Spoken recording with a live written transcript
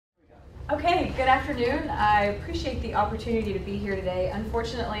Okay, good afternoon. I appreciate the opportunity to be here today.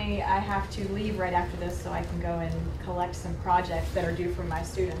 Unfortunately, I have to leave right after this so I can go and collect some projects that are due from my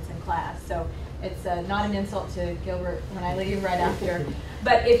students in class. So it's not an insult to Gilbert when I leave right after.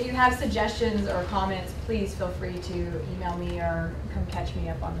 But if you have suggestions or comments, please feel free to email me or come catch me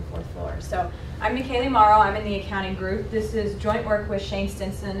up on the 4th floor. So I'm Michaele Morrow. I'm in the accounting group. This is joint work with Shane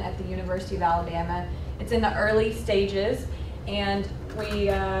Stinson at the University of Alabama. It's in the early stages, and we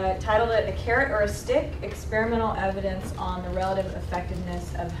titled it A Carrot or a Stick? Experimental Evidence on the Relative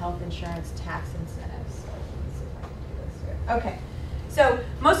Effectiveness of Health Insurance Tax Incentives. So let's see if I can do this here. Okay, so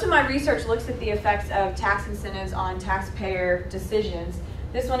most of my research looks at the effects of tax incentives on taxpayer decisions.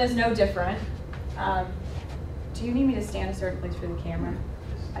 This one is no different. Do you need me to stand a certain place for the camera?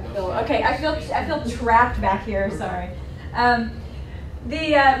 I feel trapped back here, sorry.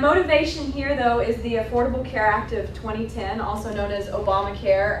 The motivation here, though, is the Affordable Care Act of 2010, also known as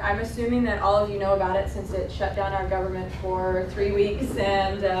Obamacare. I'm assuming that all of you know about it since it shut down our government for 3 weeks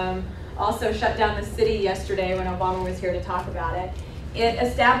and also shut down the city yesterday when Obama was here to talk about it. It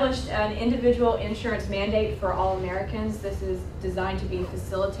established an individual insurance mandate for all Americans. This is designed to be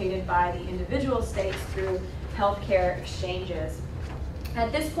facilitated by the individual states through healthcare exchanges.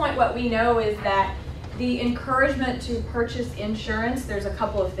 At this point, what we know is that the encouragement to purchase insurance, there's a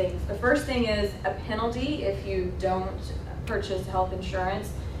couple of things. The first thing is a penalty if you don't purchase health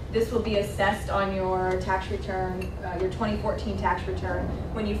insurance. This will be assessed on your tax return, your 2014 tax return,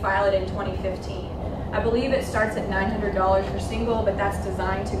 when you file it in 2015. I believe it starts at $900 for single, but that's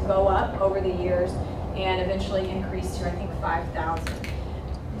designed to go up over the years and eventually increase to, I think, $5,000.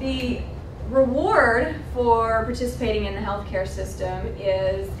 The reward for participating in the healthcare system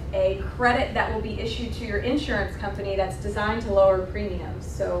is a credit that will be issued to your insurance company that's designed to lower premiums.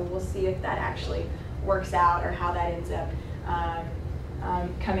 So we'll see if that actually works out or how that ends up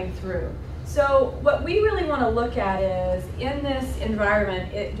coming through. So what we really want to look at is, in this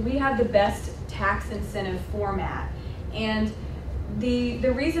environment, do we have the best tax incentive format? And the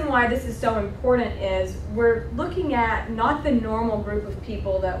reason why this is so important is we're looking at not the normal group of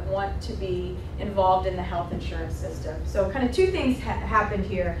people that want to be involved in the health insurance system. So kind of two things happened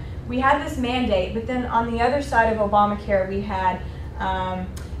here. We had this mandate, but then on the other side of Obamacare, we had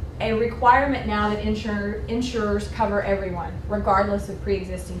a requirement now that insurers cover everyone, regardless of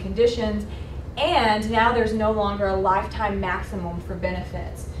pre-existing conditions, and now there's no longer a lifetime maximum for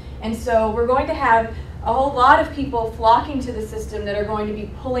benefits. And so we're going to have a whole lot of people flocking to the system that are going to be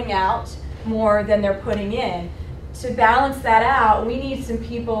pulling out more than they're putting in. To balance that out, we need some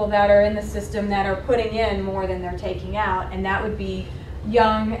people that are in the system that are putting in more than they're taking out, and that would be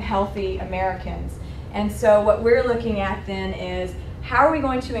young, healthy Americans. And so what we're looking at then is, how are we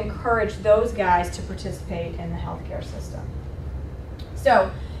going to encourage those guys to participate in the healthcare system? So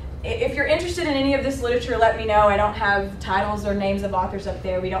if you're interested in any of this literature, let me know. I don't have titles or names of authors up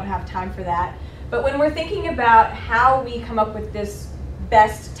there. We don't have time for that. But when we're thinking about how we come up with this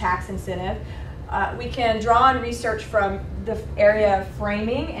best tax incentive, we can draw on research from the area of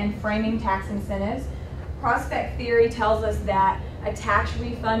framing and framing tax incentives. Prospect theory tells us that a tax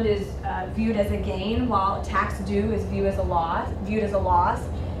refund is viewed as a gain, while a tax due is viewed as a loss.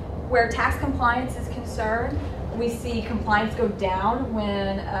 Where tax compliance is concerned, we see compliance go down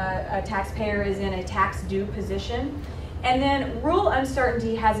when a taxpayer is in a tax due position. And then rule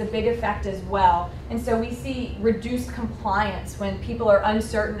uncertainty has a big effect as well. And so we see reduced compliance when people are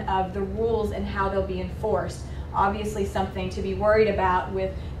uncertain of the rules and how they'll be enforced. Obviously something to be worried about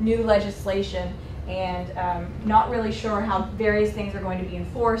with new legislation and not really sure how various things are going to be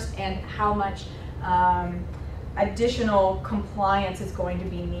enforced and how much additional compliance is going to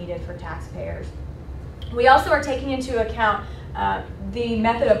be needed for taxpayers. We also are taking into account the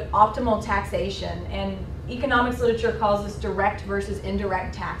method of optimal taxation, and economics literature calls this direct versus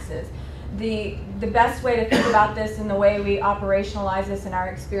indirect taxes. The best way to think about this and the way we operationalize this in our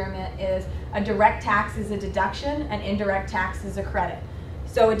experiment is a direct tax is a deduction, an indirect tax is a credit.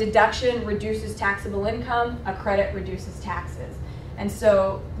 So a deduction reduces taxable income, a credit reduces taxes. And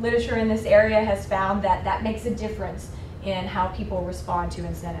so literature in this area has found that that makes a difference in how people respond to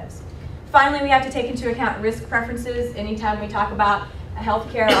incentives. Finally, we have to take into account risk preferences. Anytime we talk about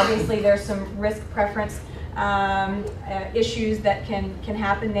healthcare, obviously there's some risk preference issues that can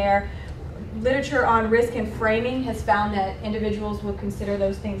happen there. Literature on risk and framing has found that individuals will consider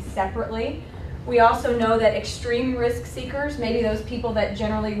those things separately. We also know that extreme risk seekers, maybe those people that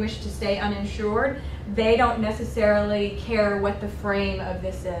generally wish to stay uninsured, they don't necessarily care what the frame of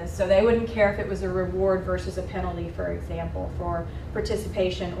this is. So they wouldn't care if it was a reward versus a penalty, for example, for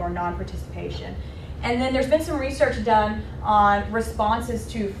participation or non-participation. And then there's been some research done on responses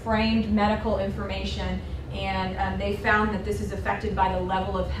to framed medical information, and they found that this is affected by the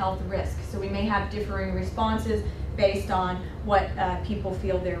level of health risk. So we may have differing responses based on what people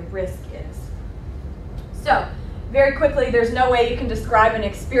feel their risk is. So, very quickly, there's no way you can describe an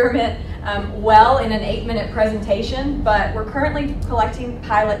experiment well in an 8-minute presentation, but we're currently collecting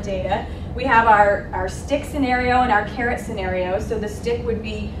pilot data. We have our stick scenario and our carrot scenario. So the stick would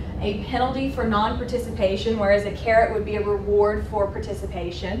be a penalty for non-participation, whereas a carrot would be a reward for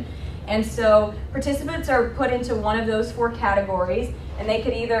participation. And so participants are put into one of those 4 categories, and they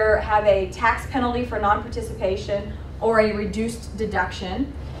could either have a tax penalty for non-participation or a reduced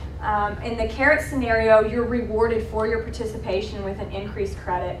deduction. In the carrot scenario, you're rewarded for your participation with an increased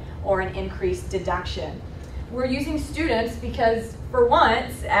credit or an increased deduction. We're using students because, for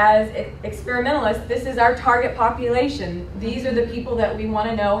once, as experimentalists, this is our target population. These are the people that we want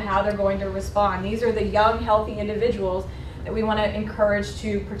to know how they're going to respond. These are the young, healthy individuals that we want to encourage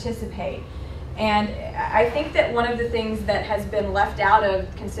to participate. And I think that one of the things that has been left out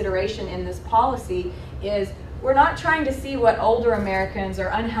of consideration in this policy is we're not trying to see what older Americans or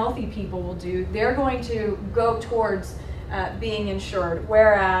unhealthy people will do. They're going to go towards being insured,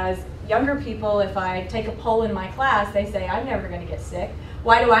 whereas younger people, if I take a poll in my class, they say, I'm never going to get sick.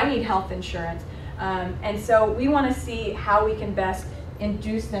 Why do I need health insurance? And so we want to see how we can best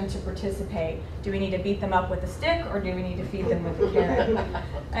induce them to participate. Do we need to beat them up with a stick, or do we need to feed them with a carrot?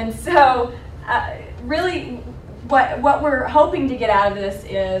 And so really what we're hoping to get out of this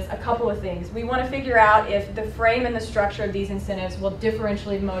is a couple of things. We want to figure out if the frame and the structure of these incentives will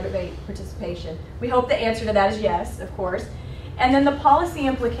differentially motivate participation. We hope the answer to that is yes, of course. And then the policy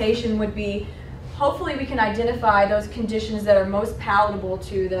implication would be, hopefully we can identify those conditions that are most palatable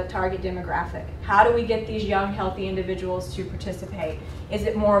to the target demographic. How do we get these young, healthy individuals to participate? Is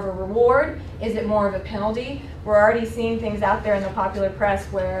it more of a reward? Is it more of a penalty? We're already seeing things out there in the popular press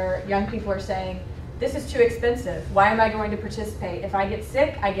where young people are saying, this is too expensive. Why am I going to participate? If I get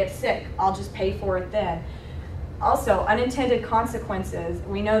sick, I get sick. I'll just pay for it then. Also, unintended consequences.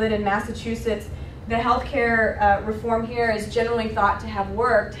 We know that in Massachusetts, the healthcare reform here is generally thought to have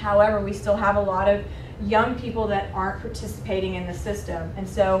worked. However, we still have a lot of young people that aren't participating in the system. And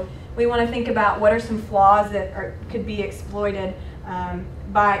so we want to think about what are some flaws that could be exploited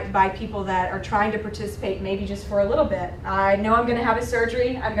by people that are trying to participate maybe just for a little bit. I know I'm going to have a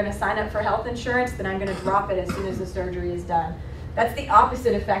surgery, I'm going to sign up for health insurance, then I'm going to drop it as soon as the surgery is done. That's the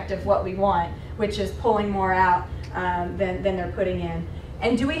opposite effect of what we want, which is pulling more out than they're putting in.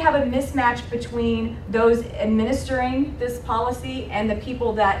 And do we have a mismatch between those administering this policy and the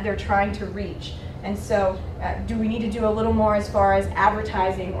people that they're trying to reach? And so do we need to do a little more as far as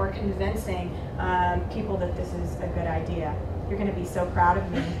advertising or convincing people that this is a good idea? You're going to be so proud of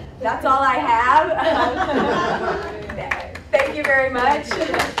me. That's all I have. Thank you very much.